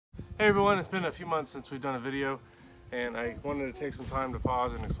Hey everyone, it's been a few months since we've done a video and I wanted to take some time to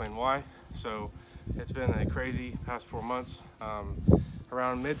pause and explain why. So it's been a crazy past 4 months.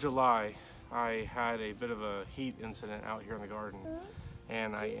 Around mid-July I had a bit of a heat incident out here in the garden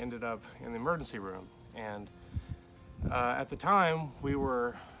and I ended up in the emergency room. And at the time we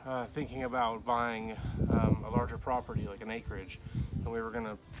were thinking about buying a larger property, like an acreage, and we were going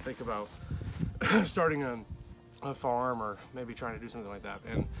to think about starting a farm or maybe trying to do something like that.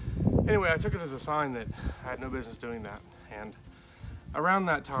 And anyway, I took it as a sign that I had no business doing that. And around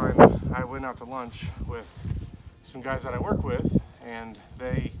that time I went out to lunch with some guys that I work with, and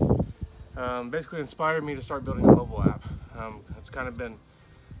they basically inspired me to start building a mobile app. It's kind of been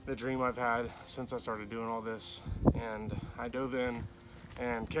the dream I've had since I started doing all this, and I dove in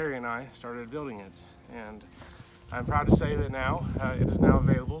and Carrie and I started building it. And I'm proud to say that now it is now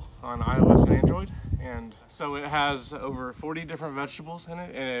available on iOS and Android. And so it has over 40 different vegetables in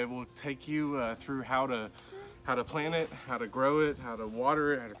it, and it will take you through how to plant it, how to grow it, how to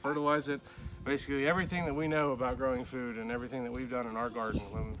water it, how to fertilize it. Basically everything that we know about growing food and everything that we've done in our garden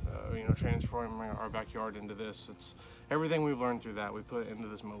when transforming our backyard into this. It's everything we've learned through that we put into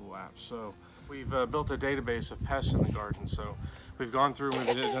this mobile app. So we've built a database of pests in the garden. So we've gone through and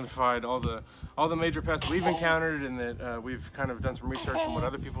we've identified all the major pests we've encountered, and that we've kind of done some research on what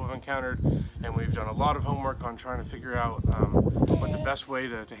other people have encountered, and we've done a lot of homework on trying to figure out what the best way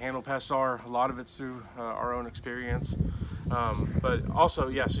to handle pests are. A lot of it's through our own experience. But also,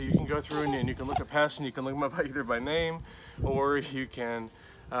 yeah, so you can go through and you can look at pests and you can look them up either by name, or you can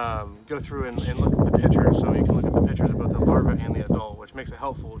go through and look at the pictures. So you can look at the pictures of both the larva and the adult, which makes it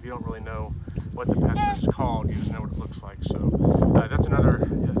helpful if you don't really know what the pest is called. You just know what it looks like. So that's another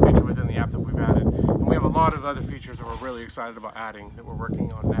feature within the app that we've added. And we have a lot of other features that we're really excited about adding that we're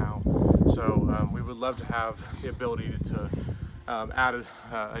working on now. So we would love to have the ability to add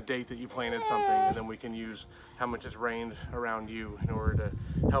a date that you planted something, and then we can use how much it's rained around you in order to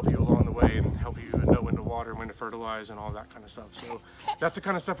help you along the way and help you know when to water, when to fertilize, and all that kind of stuff. So that's the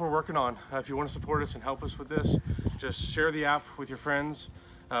kind of stuff we're working on. If you want to support us and help us with this, just share the app with your friends,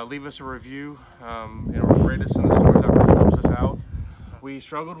 leave us a review, rate us in the stores. That really helps us out. We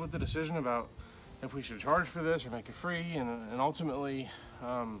struggled with the decision about if we should charge for this or make it free, and ultimately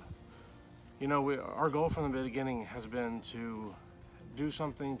our goal from the beginning has been to do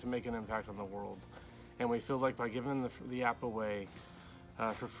something to make an impact on the world. And we feel like by giving the app away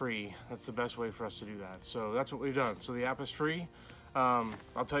for free, that's the best way for us to do that. So that's what we've done. So the app is free.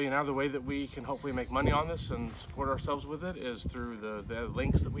 I'll tell you now, the way that we can hopefully make money on this and support ourselves with it is through the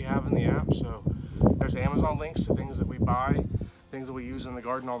links that we have in the app. So there's Amazon links to things that we buy, things that we use in the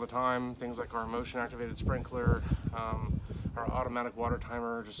garden all the time, things like our motion activated sprinkler, our automatic water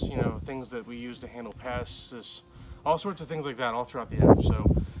timer, just things that we use to handle pests, just all sorts of things like that all throughout the app. So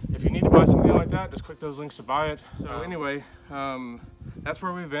if you need to buy something like that, just click those links to buy it. So anyway, that's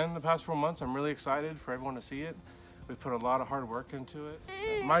where we've been the past 4 months. I'm really excited for everyone to see it. We've put a lot of hard work into it.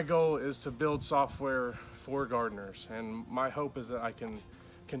 My goal is to build software for gardeners, and my hope is that I can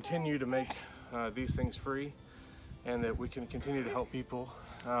continue to make these things free, and that we can continue to help people.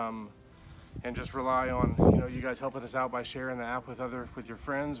 And just rely on you guys helping us out by sharing the app with your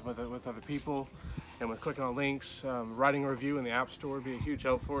friends, with other people, and with clicking on links. Writing a review in the App Store would be a huge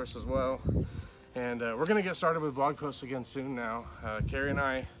help for us as well. And we're going to get started with blog posts again soon now. Carrie and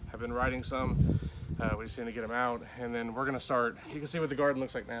I have been writing some. We just need to get them out, and then we're going to start. You can see what the garden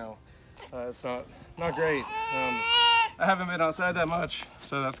looks like now. It's not great. I haven't been outside that much,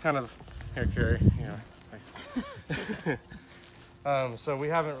 so that's kind of here, Carrie. So we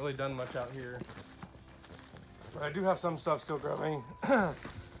haven't really done much out here, but I do have some stuff still growing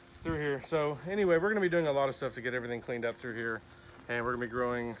through here. So anyway, we're going to be doing a lot of stuff to get everything cleaned up through here, and we're going to be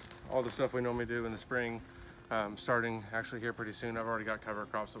growing all the stuff we normally do in the spring, starting actually here pretty soon. I've already got cover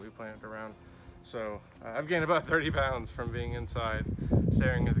crops that we planted around. So I've gained about 30 pounds from being inside,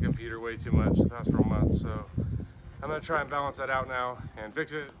 staring at the computer way too much the past 4 months. So I'm going to try and balance that out now and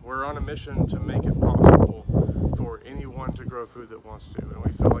fix it. We're on a mission to make it possible for anyone to grow food that wants to, and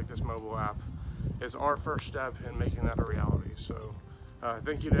we feel like this mobile app is our first step in making that a reality. So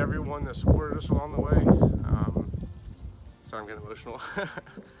thank you to everyone that supported us along the way. Sorry, I'm getting emotional.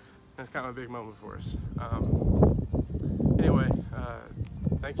 That's kind of a big moment for us. Anyway,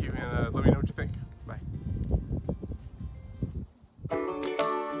 thank you, and let me know what you think.